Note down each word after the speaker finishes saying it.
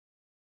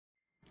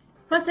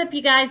What's up,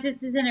 you guys?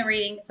 This isn't a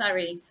reading. It's not a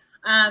reading.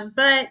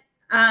 But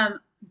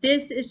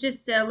this is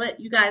just to let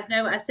you guys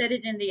know. I said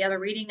it in the other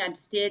reading I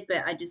just did,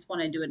 but I just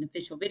want to do an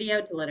official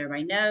video to let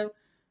everybody know.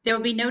 There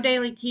will be no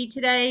daily tea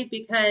today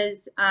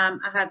because I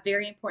have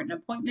very important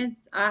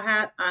appointments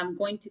I'm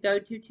going to go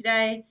to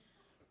today.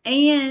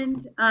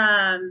 And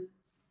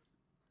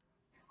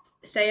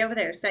stay over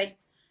there. Stay.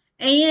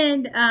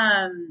 And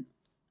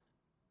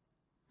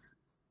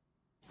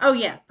oh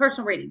yeah,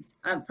 personal readings,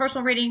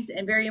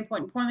 and very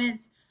important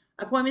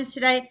appointments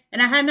today. And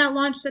I have not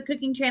launched the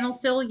cooking channel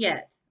still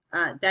yet.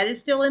 That is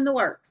still in the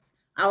works.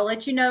 I will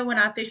let you know when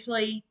I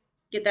officially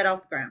get that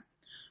off the ground.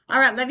 All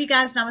right, love you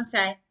guys.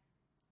 Namaste.